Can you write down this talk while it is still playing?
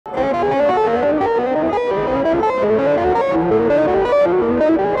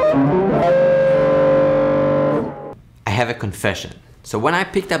confession. So when I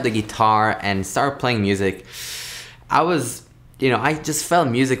picked up the guitar and started playing music, I was, I just felt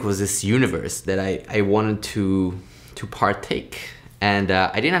music was this universe that I wanted to partake. And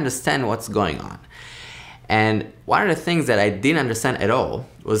I didn't understand what's going on. And one of the things that I didn't understand at all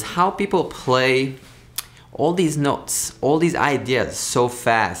was how people play all these notes, all these ideas so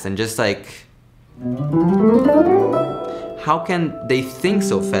fast, and just like, how can they think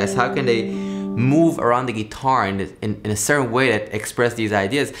so fast? How can they move around the guitar in a certain way that express these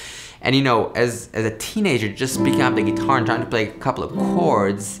ideas? And as a teenager, just picking up the guitar and trying to play a couple of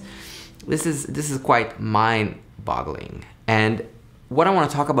chords, this is quite mind-boggling. And what I want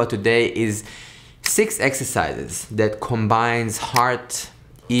to talk about today is 6 exercises that combines heart,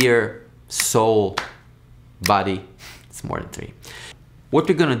 ear, soul, body. It's more than 3. What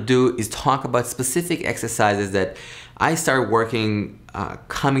we're gonna do is talk about specific exercises that I started working,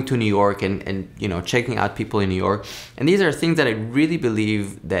 coming to New York and checking out people in New York. And these are things that I really believe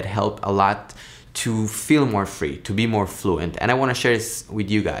that help a lot to feel more free, to be more fluent. And I want to share this with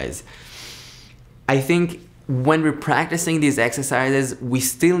you guys. I think when we're practicing these exercises, we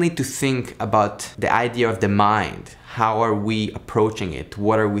still need to think about the idea of the mind. How are we approaching it?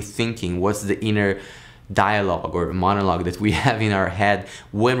 What are we thinking? What's the inner dialogue or monologue that we have in our head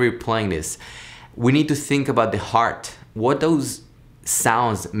when we're playing this? We need to think about the heart, what those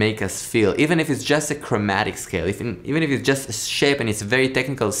sounds make us feel, even if it's just a chromatic scale, even if it's just a shape and it's very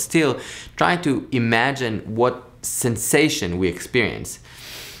technical, still try to imagine what sensation we experience.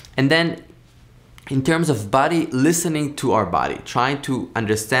 And then in terms of body, listening to our body, trying to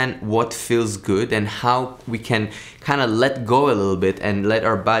understand what feels good and how we can kind of let go a little bit and let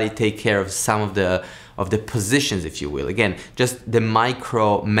our body take care of some of the positions, if you will. Again, just the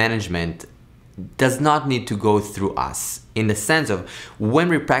micro management does not need to go through us, in the sense of when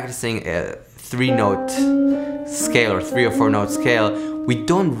we're practicing a 3-note scale or 3 or 4 note scale, we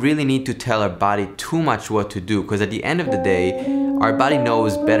don't really need to tell our body too much what to do, because at the end of the day, our body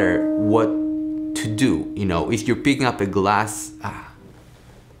knows better what to do. If you're picking up a glass,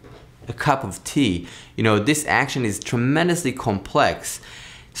 a cup of tea, this action is tremendously complex.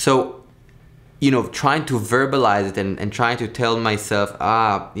 So trying to verbalize it and trying to tell myself,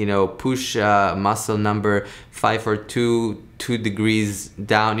 push muscle number 5 or 2 degrees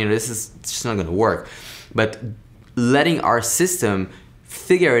down, this is just not gonna work. But letting our system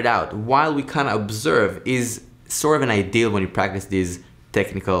figure it out while we kind of observe is sort of an ideal when you practice these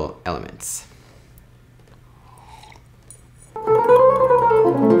technical elements.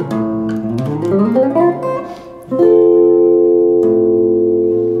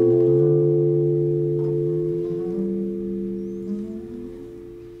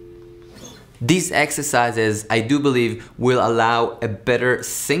 These exercises, I do believe, will allow a better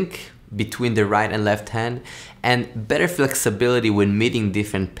sync between the right and left hand and better flexibility when meeting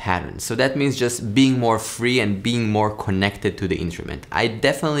different patterns. So that means just being more free and being more connected to the instrument. I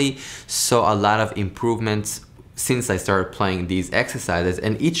definitely saw a lot of improvements since I started playing these exercises,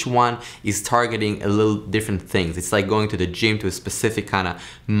 and each one is targeting a little different things. It's like going to the gym to a specific kind of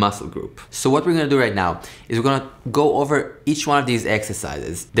muscle group. So what we're gonna do right now is we're gonna go over each one of these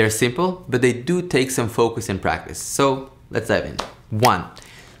exercises. They're simple, but they do take some focus and practice. So let's dive in. 1.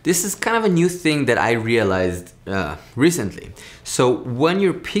 This is kind of a new thing that I realized recently. So when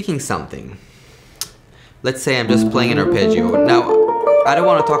you're picking something, let's say I'm just playing an arpeggio. Now, I don't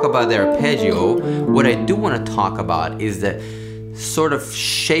want to talk about the arpeggio. What I do want to talk about is the sort of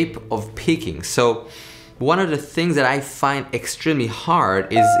shape of picking. So one of the things that I find extremely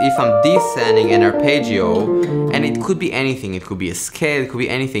hard is if I'm descending an arpeggio, and it could be anything, it could be a scale, it could be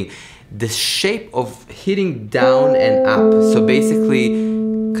anything, the shape of hitting down and up. So basically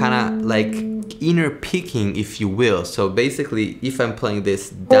kind of like inner picking, if you will. So basically if I'm playing this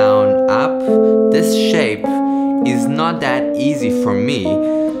down, up, this shape is not that easy for me.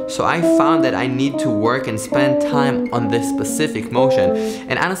 So I found that I need to work and spend time on this specific motion.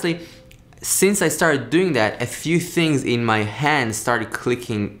 And honestly, since I started doing that, a few things in my hand started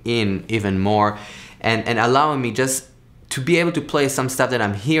clicking in even more and allowing me just to be able to play some stuff that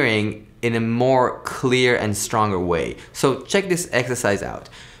I'm hearing in a more clear and stronger way. So check this exercise out.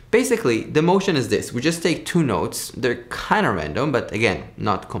 Basically, the motion is this. We just take 2 notes. They're kind of random, but again,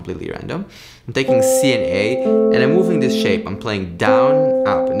 not completely random. I'm taking C and A, and I'm moving this shape. I'm playing down,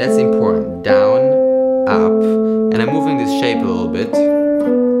 up, and that's important. Down, up, and I'm moving this shape a little bit.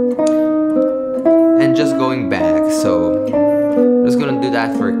 And just going back. So I'm just gonna do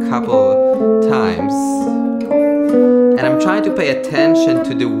that for a couple times. And I'm trying to pay attention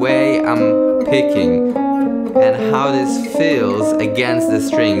to the way I'm picking and how this feels against the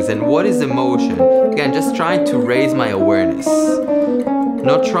strings and what is the motion. Again, just trying to raise my awareness.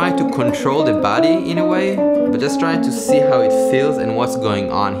 Not trying to control the body in a way, but just trying to see how it feels and what's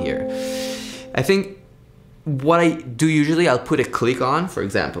going on here. I think what I do usually, I'll put a click on, for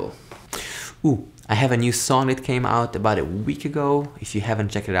example. Ooh, I have a new song that came out about a week ago. If you haven't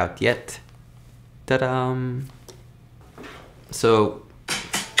checked it out yet, ta-da! So,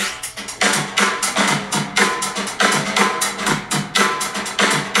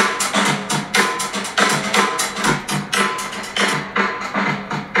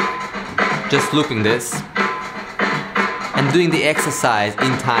 just looping this and doing the exercise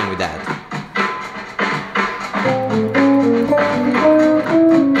in time with that.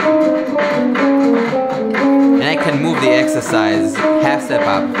 And I can move the exercise half step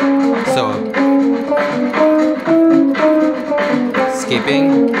up. So,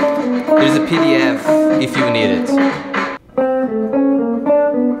 skipping. There's a PDF if you need it.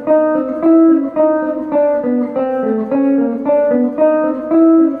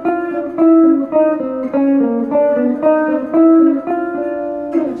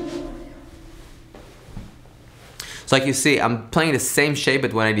 So like you see, I'm playing the same shape,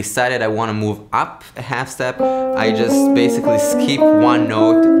 but when I decided I want to move up a half step, I just basically skip one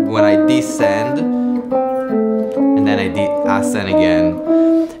note when I descend, and then I ascend again.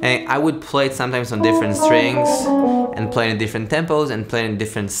 And I would play it sometimes on different strings, and play in different tempos, and play in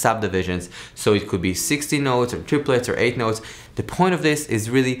different subdivisions. So it could be 16 notes, or triplets, or 8 notes. The point of this is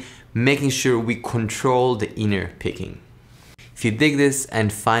really making sure we control the inner picking. If you dig this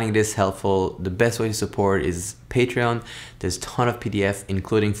and finding this helpful, the best way to support is Patreon. There's a ton of PDF,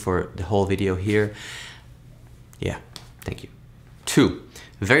 including for the whole video here. Yeah, thank you. 2,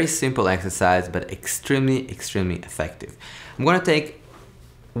 very simple exercise, but extremely effective. I'm gonna take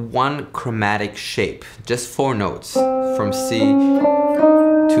one chromatic shape, just 4 notes, from C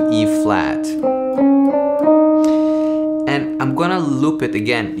to E flat. And I'm gonna loop it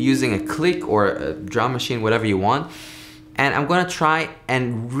again using a click or a drum machine, whatever you want. And I'm gonna try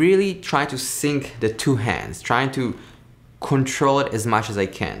and really try to sync the 2 hands, trying to control it as much as I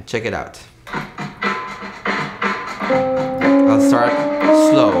can. Check it out. I'll start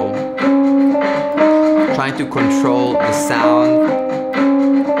slow, trying to control the sound.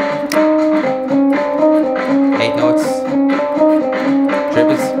 8 notes,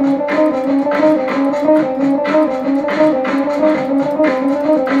 triples.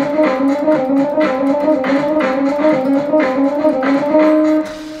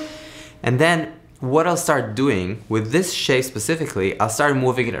 And then what I'll start doing with this shape specifically, I'll start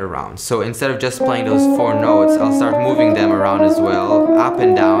moving it around. So instead of just playing those 4 notes, I'll start moving them around as well, up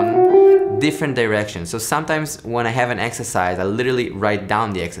and down, different directions. So sometimes when I have an exercise, I literally write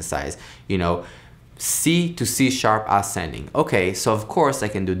down the exercise, you know, C to C sharp ascending. Okay, so of course I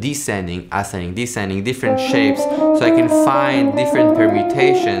can do descending, ascending, descending, different shapes, so I can find different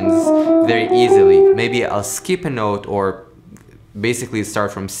permutations very easily. Maybe I'll skip a note or basically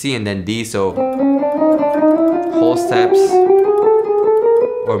start from C and then D, so whole steps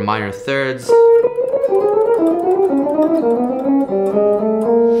or minor thirds.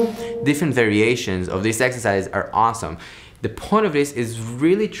 Different variations of this exercise are awesome. The point of this is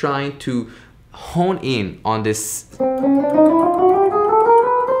really trying to hone in on this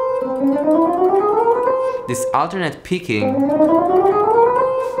alternate picking,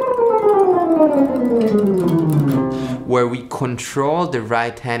 where we control the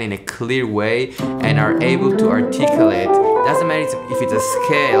right hand in a clear way and are able to articulate. Doesn't matter if it's a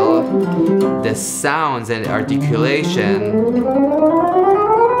scale, the sounds and articulation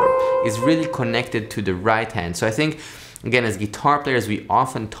is really connected to the right hand. So I think, again, as guitar players, we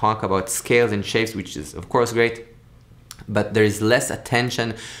often talk about scales and shapes, which is of course great, but there is less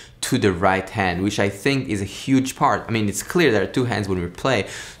attention to the right hand, which I think is a huge part. I mean, it's clear there are 2 hands when we play,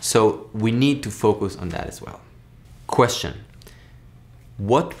 so we need to focus on that as well. Question: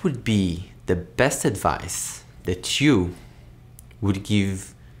 what would be the best advice that you would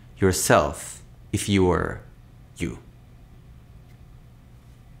give yourself if you were you?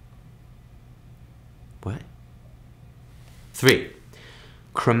 What? 3,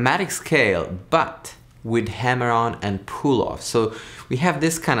 chromatic scale, but with hammer on and pull off. So we have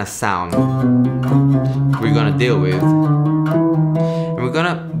this kind of sound we're gonna deal with. And we're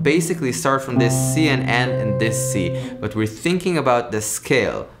gonna basically start from this C and end in this C, but we're thinking about the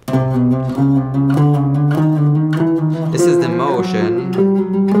scale. This is the motion.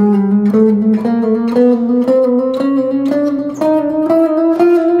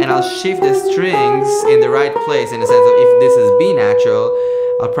 And I'll shift the strings in the right place, in the sense of if this is B natural,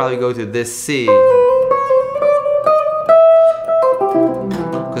 I'll probably go to this C.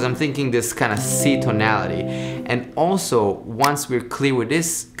 Because I'm thinking this kind of C tonality. And also, once we're clear with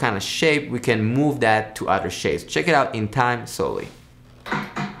this kind of shape, we can move that to other shapes. Check it out in time slowly.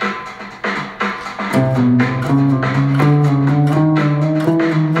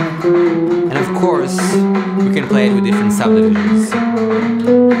 And of course, we can play it with different subdivisions.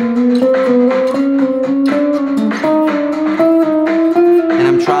 And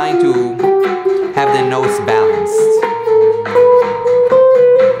I'm trying to have the notes balanced.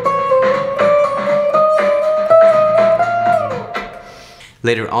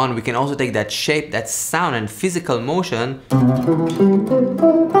 Later on, we can also take that shape, that sound and physical motion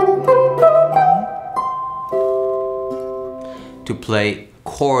to play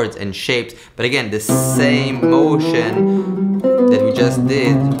chords and shapes. But again, the same motion that we just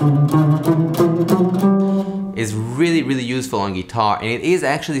did is really useful on guitar, and it is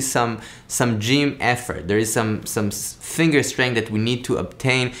actually some gym effort. There is some finger strength that we need to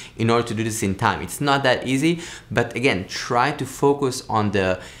obtain in order to do this in time. It's not that easy, but again, try to focus on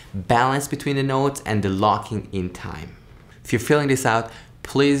the balance between the notes and the locking in time. If you're feeling this out,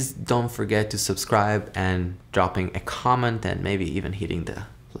 please don't forget to subscribe and dropping a comment and maybe even hitting the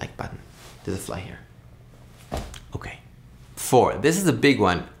like button. There's a fly here. Okay. 4. This is a big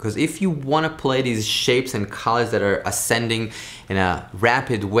one, because if you want to play these shapes and colors that are ascending in a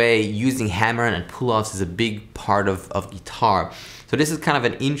rapid way, using hammer-on and pull-offs is a big part of guitar. So this is kind of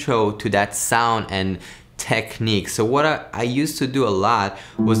an intro to that sound and technique. So what I used to do a lot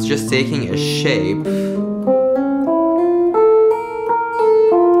was just taking a shape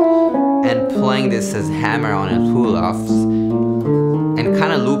and playing this as hammer-on and pull-offs and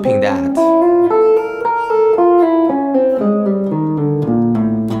kind of looping that.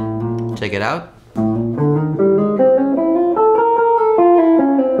 Check it out.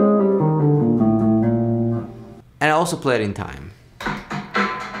 And I also play it in time.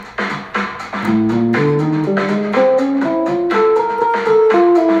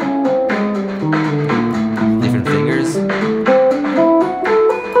 Different fingers.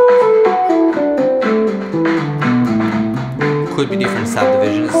 Could be different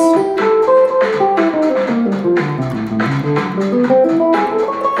subdivisions.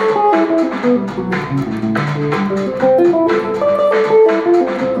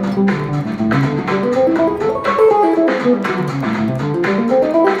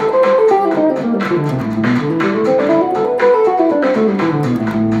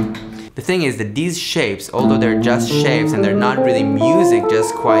 The thing is that these shapes, although they're just shapes and they're not really music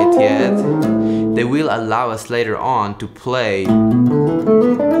just quite yet, they will allow us later on to play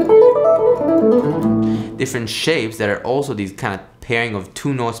different shapes that are also these kind of pairing of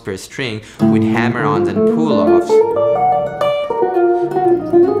 2 notes per string with hammer-ons and pull-offs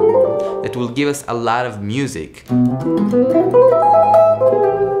that will give us a lot of music.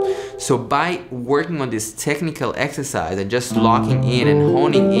 So by working on this technical exercise and just locking in and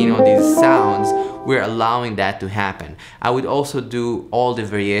honing in on these sounds, we're allowing that to happen. I would also do all the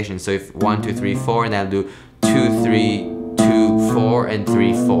variations. So if 1, 2, 3, 4, and I'll do 2, 3, 2, 4, and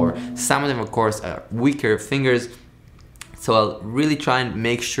 3, 4. Some of them, of course, are weaker fingers. So I'll really try and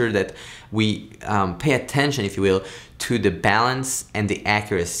make sure that we pay attention, if you will, to the balance and the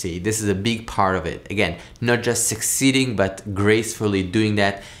accuracy. This is a big part of it. Again, not just succeeding, but gracefully doing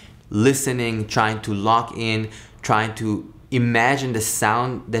that, listening, trying to lock in, trying to imagine the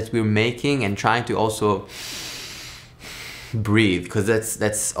sound that we're making, and trying to also breathe, because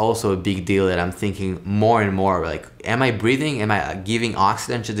that's also a big deal that I'm thinking more and more, like, am I breathing? Am I giving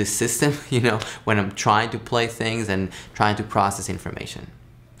oxygen to this system, you know, when I'm trying to play things and trying to process information.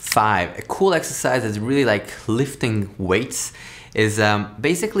 5, a cool exercise that's really like lifting weights is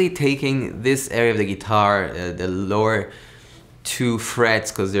basically taking this area of the guitar, the lower 2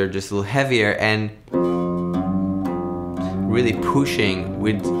 frets, because they're just a little heavier, and really pushing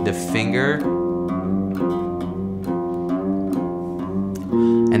with the finger,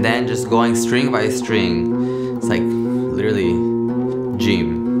 and then just going string by string. It's like literally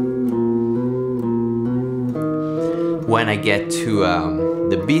gym. When I get to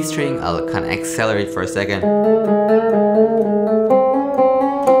the B string, I'll kind of accelerate for a second.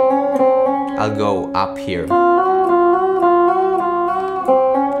 I'll go up here.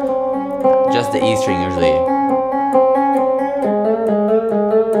 Just the E string usually.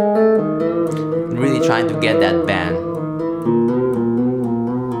 Really trying to get that bend.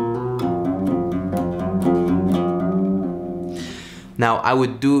 Now I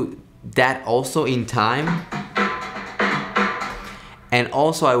would do that also in time. And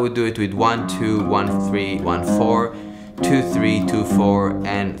also I would do it with 1, 2, 1, 3, 1, 4, 2, 3, 2, 4,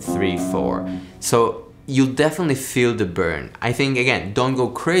 and 3, 4. So you'll definitely feel the burn. I think, again, don't go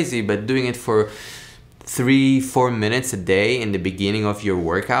crazy, but doing it for 3-4 minutes a day in the beginning of your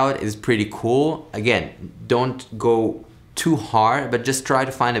workout is pretty cool. Again, don't go too hard, but just try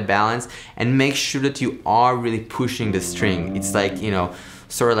to find a balance and make sure that you are really pushing the string. It's like, you know,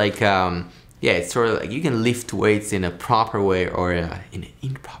 sort of like, yeah, it's sort of like you can lift weights in a proper way or in an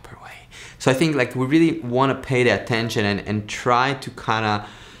improper way. So I think like we really want to pay the attention and try to kind of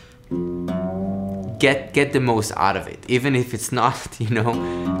get the most out of it. Even if it's not, you know,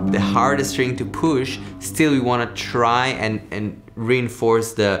 the hardest string to push, still we want to try and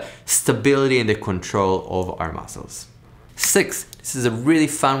reinforce the stability and the control of our muscles. 6, this is a really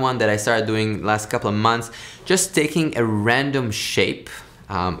fun one that I started doing last couple of months. Just taking a random shape.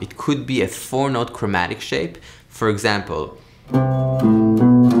 It could be a 4-note chromatic shape, for example.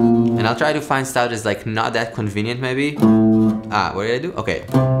 And I'll try to find stuff that's like not that convenient maybe. What did I do? Okay.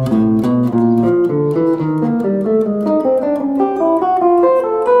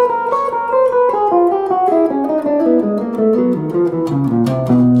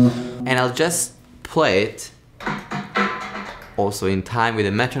 And I'll just play it also in time with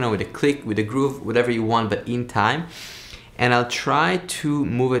a metronome, with a click, with a groove, whatever you want, but in time. And I'll try to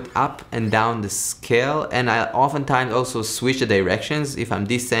move it up and down the scale, and I oftentimes also switch the directions. If I'm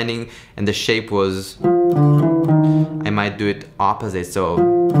descending and the shape was, I might do it opposite, so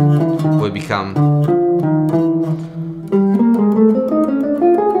it will become.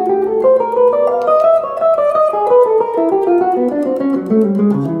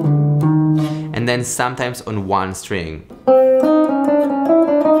 And then sometimes on one string.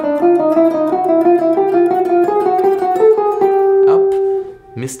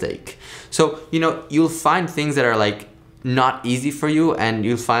 Mistake. So, you know, you'll find things that are like not easy for you, and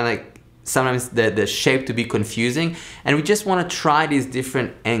you'll find like sometimes the shape to be confusing, and we just want to try these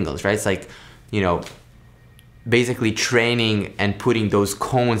different angles, right? It's like, you know, basically training and putting those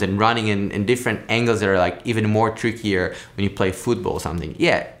cones and running in different angles that are like even more trickier when you play football or something.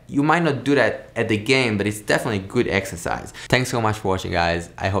 Yeah, you might not do that at the game, but it's definitely good exercise. Thanks so much for watching, guys.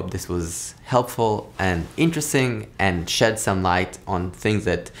 I hope this was helpful and interesting and shed some light on things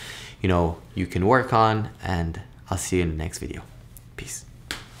that, you know, you can work on, and I'll see you in the next video. Peace.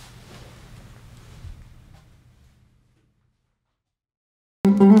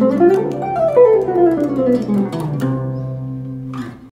 Thank you.